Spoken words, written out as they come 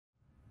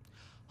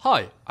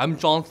Hi, I'm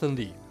Jonathan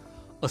Lee,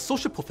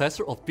 Associate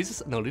Professor of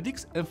Business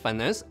Analytics and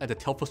Finance at the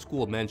Telfer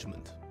School of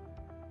Management.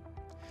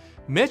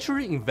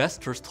 Measuring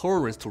investors'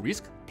 tolerance to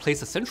risk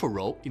plays a central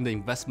role in the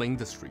investment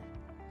industry.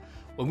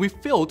 When we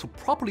fail to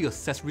properly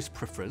assess risk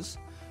preference,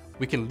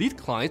 we can lead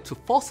clients to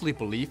falsely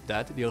believe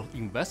that their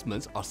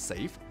investments are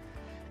safe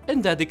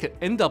and that they can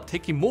end up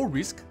taking more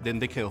risk than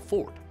they can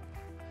afford.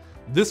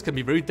 This can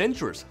be very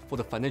dangerous for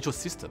the financial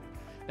system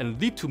and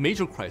lead to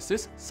major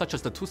crises such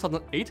as the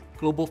 2008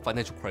 global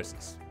financial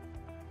crisis.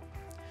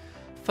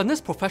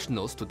 Finance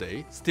professionals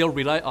today still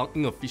rely on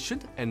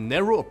inefficient and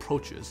narrow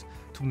approaches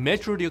to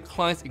measure their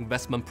clients'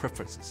 investment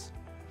preferences.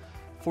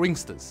 For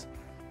instance,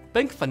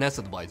 bank finance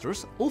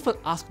advisors often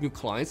ask new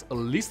clients a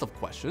list of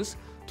questions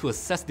to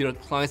assess their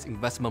clients'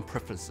 investment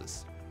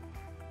preferences.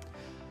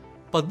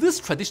 But this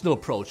traditional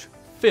approach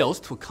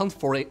fails to account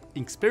for an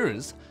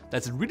experience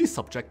that's really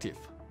subjective.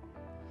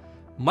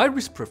 My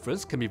risk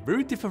preference can be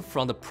very different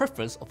from the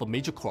preference of a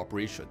major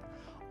corporation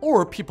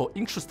or people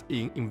interested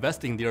in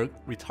investing in their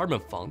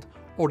retirement fund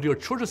or their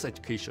children's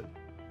education.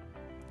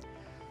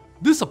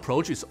 This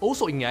approach is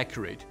also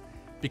inaccurate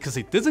because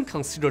it doesn't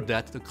consider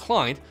that the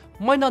client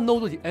might not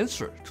know the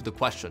answer to the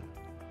question,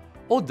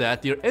 or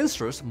that their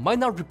answers might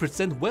not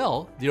represent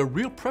well their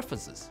real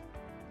preferences.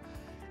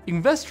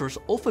 Investors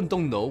often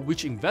don't know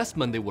which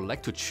investment they would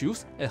like to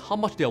choose and how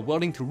much they are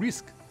willing to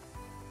risk.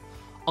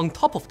 On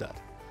top of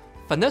that,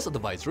 finance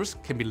advisors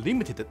can be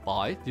limited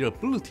by their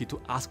ability to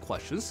ask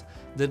questions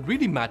that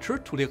really matter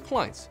to their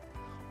clients,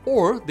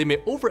 or they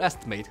may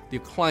overestimate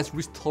their clients'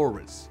 risk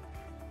tolerance.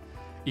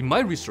 In my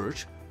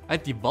research, I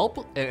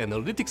developed an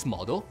analytics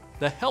model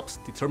that helps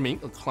determine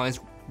a client's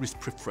risk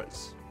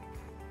preference.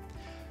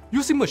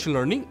 Using machine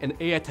learning and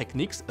AI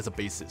techniques as a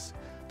basis,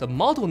 the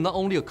model not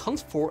only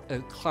accounts for a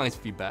client's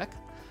feedback,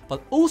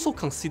 but also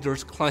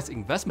considers client's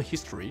investment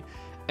history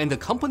and the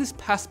company's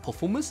past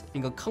performance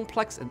in a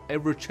complex and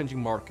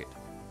ever-changing market.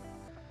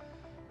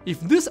 If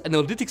this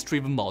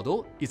analytics-driven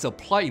model is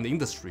applied in the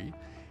industry,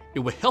 it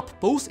will help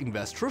both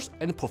investors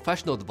and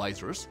professional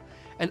advisors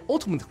and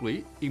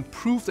ultimately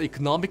improve the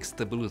economic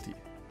stability.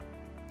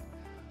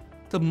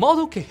 The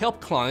model can help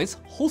clients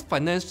hold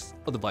finance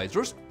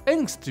advisors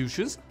and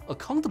institutions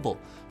accountable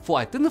for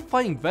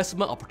identifying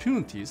investment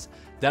opportunities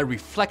that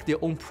reflect their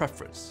own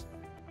preference.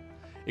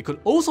 It could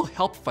also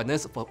help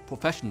finance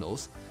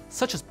professionals,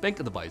 such as bank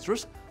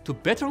advisors, to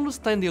better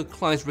understand their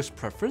clients' risk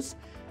preference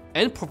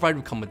and provide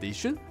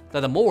recommendations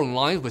that are more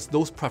aligned with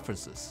those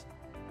preferences.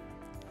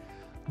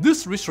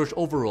 This research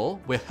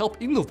overall will help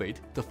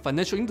innovate the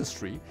financial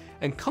industry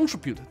and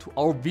contribute to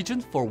our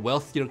vision for a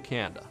wealthier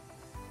Canada.